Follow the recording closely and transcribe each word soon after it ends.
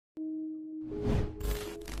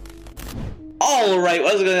Alright,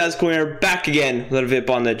 what's going on guys, Cool here, back again, another VIP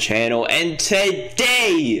on the channel, and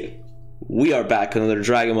today, we are back with another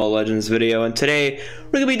Dragon Ball Legends video, and today,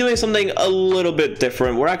 we're going to be doing something a little bit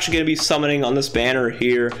different. We're actually going to be summoning on this banner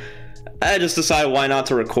here. I just decided why not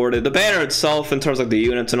to record it. The banner itself, in terms of the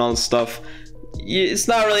units and all this stuff, it's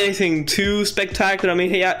not really anything too spectacular. I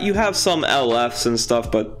mean, yeah, you have some LFs and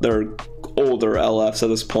stuff, but they're older LFs at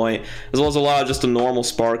this point, as well as a lot of just the normal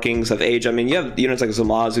sparkings have aged. I mean, you have units like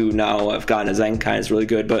Zamasu now have gotten a Zenkai, is really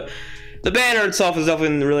good, but the banner itself is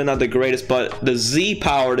definitely really not the greatest, but the Z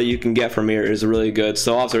power that you can get from here is really good.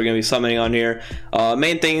 So also we're going to be summoning on here.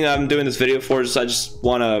 Main thing I'm doing this video for is I just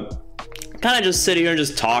want to kind of just sit here and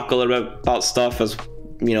just talk a little bit about stuff as,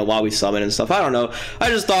 you know, while we summon and stuff. I don't know, I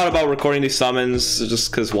just thought about recording these summons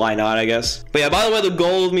just because why not, I guess. But yeah, by the way, the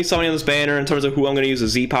goal of me summoning on this banner in terms of who I'm going to use the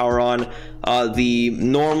Z power on, the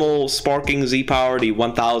normal sparking Z power, the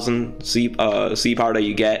 1000 Z power that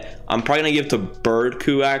you get, I'm probably going to give to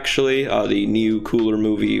Birdku, actually, the new cooler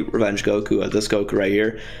movie Revenge Goku, this Goku right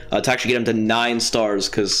here, to actually get him to 9 stars,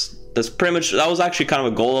 because that's pretty much, that was actually kind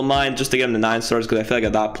of a goal of mine, just to get him to 9 stars, because I feel like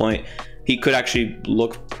at that point he could actually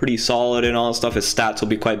look pretty solid and all that stuff. His stats will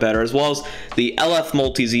be quite better, as well as the LF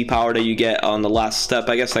multi Z power that you get on the last step.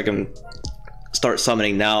 I guess I can start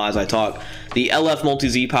summoning now as I talk. The LF multi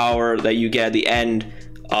Z power that you get at the end,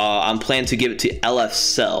 I'm planning to give it to LF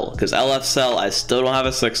Cell, because LF Cell, I still don't have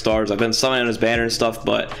a 6 stars. I've been summoning on his banner and stuff,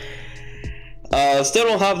 but still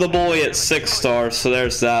don't have the boy at 6 stars, so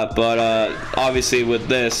there's that. But obviously with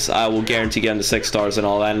this, I will guarantee get him to 6 stars and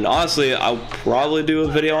all that. And honestly, I'll probably do a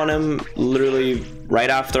video on him literally right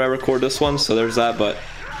after I record this one, so there's that. But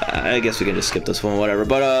I guess we can just skip this one, whatever.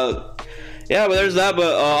 But yeah, but there's that.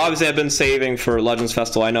 But obviously I've been saving for Legends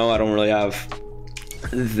Festival. I know I don't really have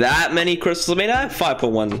that many crystals. I mean, I have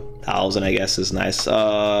 5.1 thousand, I guess, is nice.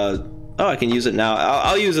 Oh, I can use it now.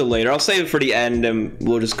 I'll use it later. I'll save it for the end, and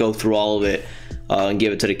we'll just go through all of it and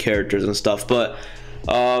give it to the characters and stuff. But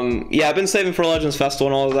yeah, I've been saving for Legends Festival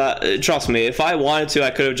and all of that. Trust me, if I wanted to,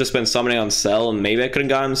 I could have just been summoning on Cell, and maybe I could have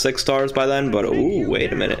gotten 6 stars by then. But ooh,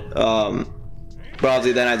 wait a minute.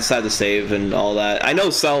 Probably then I decided to save and all that. I know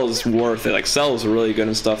Cell is worth it. Like, Cell is really good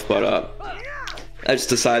and stuff, but I just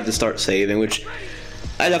decided to start saving, which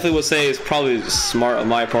I definitely would say is probably smart on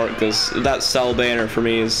my part, because that Cell banner for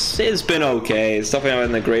me it's been okay. It's definitely not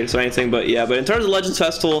been the greatest or anything, but yeah. But in terms of Legends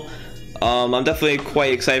Festival, I'm definitely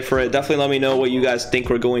quite excited for it. Definitely let me know what you guys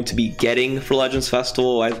think we're going to be getting for Legends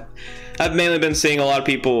Festival. I've mainly been seeing a lot of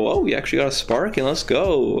people, oh, we actually got a Spark, and let's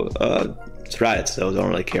go. Right, so don't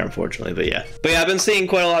really care, unfortunately, but yeah. But yeah, I've been seeing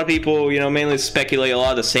quite a lot of people, you know, mainly speculate a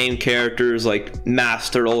lot of the same characters, like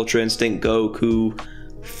Master Ultra Instinct Goku,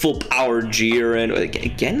 Full Power Jiren,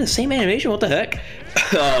 again the same animation, what the heck.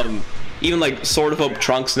 Even like Sword of Hope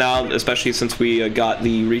Trunks now, especially since we got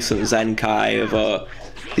the recent Zenkai of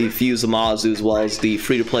the Fuse Zamasu, as well as the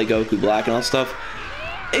free-to-play Goku Black and all that stuff.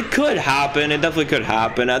 It could happen. It definitely could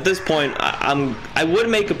happen. At this point, I would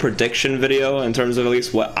make a prediction video in terms of at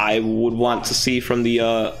least what I would want to see from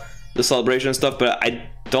the celebration and stuff, but I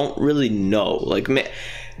don't really know. Like,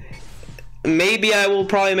 maybe I will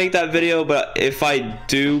probably make that video, but if I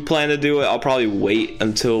do plan to do it, I'll probably wait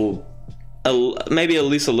until maybe at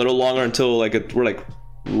least a little longer, until like we're like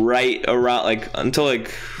right around, like until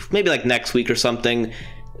like maybe like next week or something,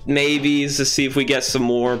 maybe, to see if we get some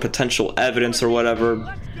more potential evidence or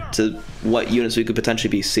whatever to what units we could potentially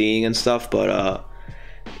be seeing and stuff. But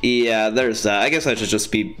yeah, there's that. I guess I should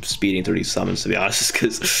just be speeding through these summons, to be honest,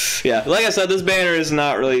 because yeah, like I said, this banner is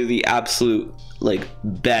not really the absolute like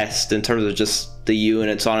best in terms of just the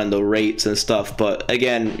units on and the rates and stuff. But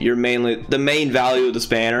again, the main value of this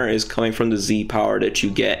banner is coming from the Z power that you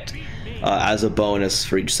get as a bonus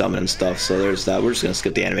for each summon and stuff. So there's that. We're just gonna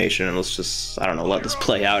skip the animation and let's just, I don't know, let this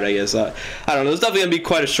play out, I guess. I don't know, it's definitely gonna be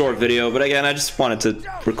quite a short video, but again, I just wanted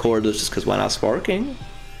to record this just because why not sparking?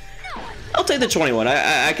 I'll take the 21.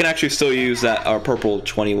 I can actually still use that purple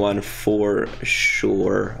 21 for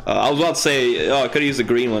sure. I was about to say, oh, I could have used the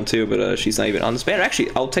green one too, but she's not even on this banner. Actually,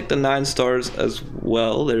 I'll take the 9 stars as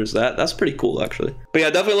well. There's that. That's pretty cool, actually. But yeah,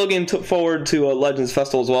 definitely looking forward to Legends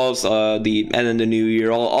Festival, as well as the end of the new year.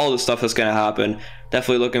 All the stuff that's gonna happen.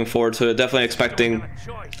 Definitely looking forward to it. Definitely expecting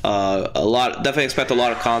Definitely expect a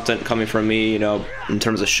lot of content coming from me. You know, in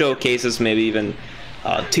terms of showcases, maybe even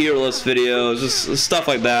tier list videos, just stuff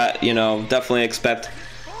like that. You know, definitely expect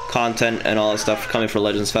content and all that stuff coming for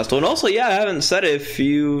Legends Festival. And also, yeah, I haven't said it, if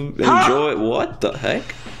you enjoy what the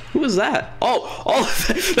heck, who was that? Oh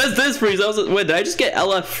that's this Frieza. Wait, did I just get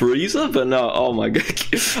LF Frieza? But no, oh my god,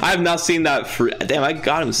 I have not seen that. Damn, I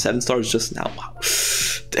got him 7 stars just now. Wow.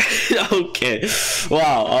 Okay,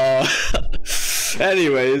 wow.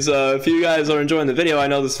 Anyways, if you guys are enjoying the video, I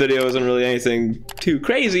know this video isn't really anything too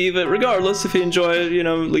crazy, but regardless, if you enjoy it, you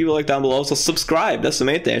know, leave a like down below. Also, subscribe. That's the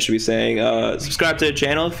main thing I should be saying. Subscribe to the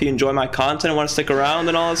channel if you enjoy my content and want to stick around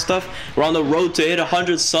and all that stuff. We're on the road to hit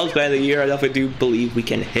 100 subs by the year. I definitely do believe we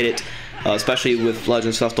can hit it, especially with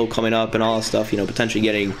Legends stuff still coming up and all that stuff. You know, potentially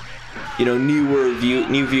getting, you know,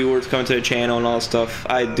 new viewers coming to the channel and all that stuff.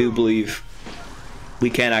 I do believe we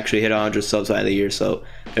can actually hit 100 subs by the year. So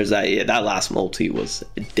there's that. Yeah, that last multi was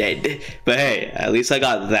dead, but hey, at least I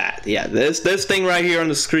got that. Yeah, this thing right here on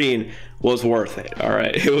the screen was worth it. All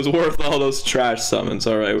right, it was worth all those trash summons.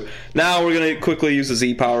 All right, now we're gonna quickly use the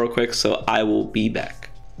Z power real quick, so I will be back.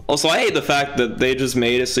 Also, I hate the fact that they just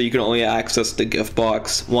made it so you can only access the gift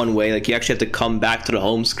box one way. Like, you actually have to come back to the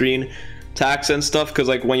home screen to access stuff, because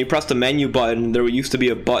like when you press the menu button, there used to be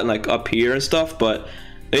a button like up here and stuff, but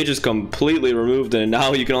they just completely removed it, and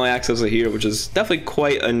now you can only access it here, which is definitely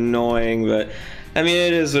quite annoying. But I mean,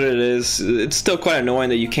 it is what it is. It's still quite annoying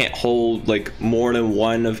that you can't hold like more than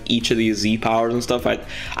one of each of these Z powers and stuff.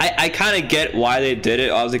 I kind of get why they did it,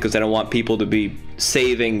 obviously, because they don't want people to be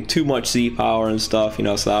saving too much Z power and stuff, you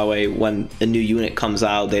know, so that way when a new unit comes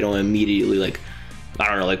out, they don't immediately, like, I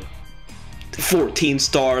don't know, like 14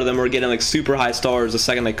 star them or getting like super high stars the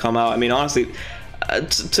second they come out. I mean, honestly,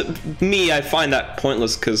 to me, I find that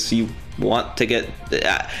pointless, because you want to get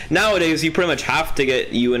nowadays you pretty much have to get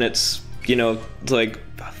units, you know, like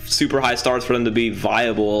super high stars for them to be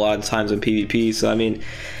viable a lot of times in PvP. So I mean,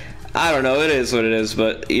 I don't know, it is what it is,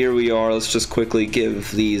 but here we are. Let's just quickly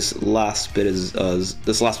give this last bit of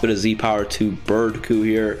Z power to Birdku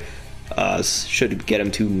here. Should get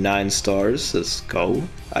him to 9 stars. Let's go. All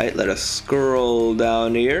right, let us scroll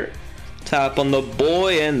down here. Tap on the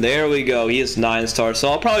boy, and there we go. He is 9 stars. So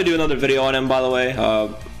I'll probably do another video on him, by the way.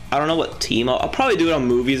 I don't know what team. I'll probably do it on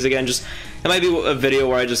movies again. Just, it might be a video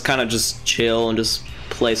where I just kind of just chill and just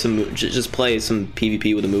play some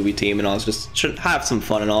PvP with a movie team, and I'll just have some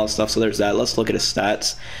fun and all that stuff. So there's that. Let's look at his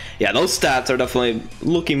stats. Yeah, those stats are definitely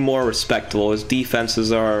looking more respectable. His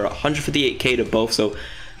defenses are 158k to both, so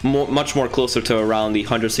much more closer to around the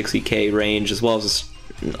 160k range, as well as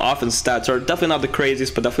his offense stats are definitely not the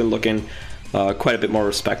craziest, but definitely looking quite a bit more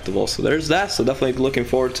respectable. So there's that. So definitely looking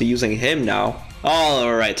forward to using him now.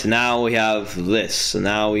 All right, now we have this. So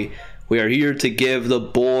now we are here to give the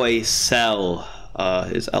boy Cell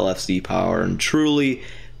his LFZ power and truly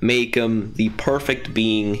make him the perfect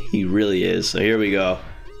being he really is. So here we go.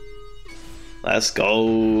 Let's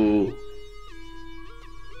go.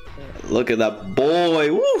 Look at that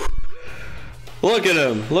boy. Woo! Look at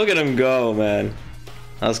him. Look at him go, man.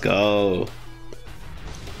 Let's go.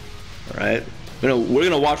 All right, we're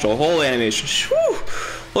gonna watch a whole animation. Woo!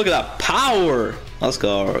 Look at that power. Let's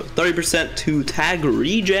go. 30% to tag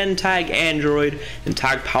regen, tag android, and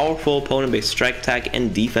tag powerful opponent based strike attack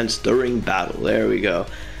and defense during battle. There we go.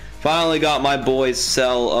 Finally got my boy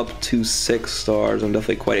Cell up to 6 stars. I'm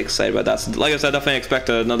definitely quite excited about that. So, like I said, definitely expect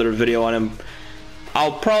another video on him.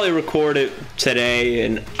 I'll probably record it today,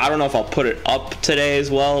 and I don't know if I'll put it up today as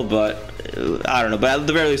well, but I don't know, but at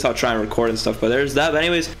the very least I'll try and record and stuff. But there's that. But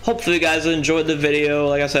anyways, hopefully you guys enjoyed the video.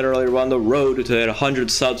 Like I said earlier, we're on the road to hit 100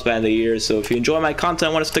 subs by the year, so if you enjoy my content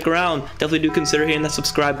and want to stick around, definitely do consider hitting that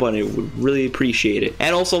subscribe button. I would really appreciate it.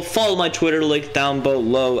 And also follow my Twitter link down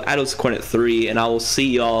below at Elusive 3, and I will see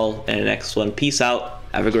y'all in the next one. Peace out.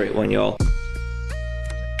 Have a great one, y'all.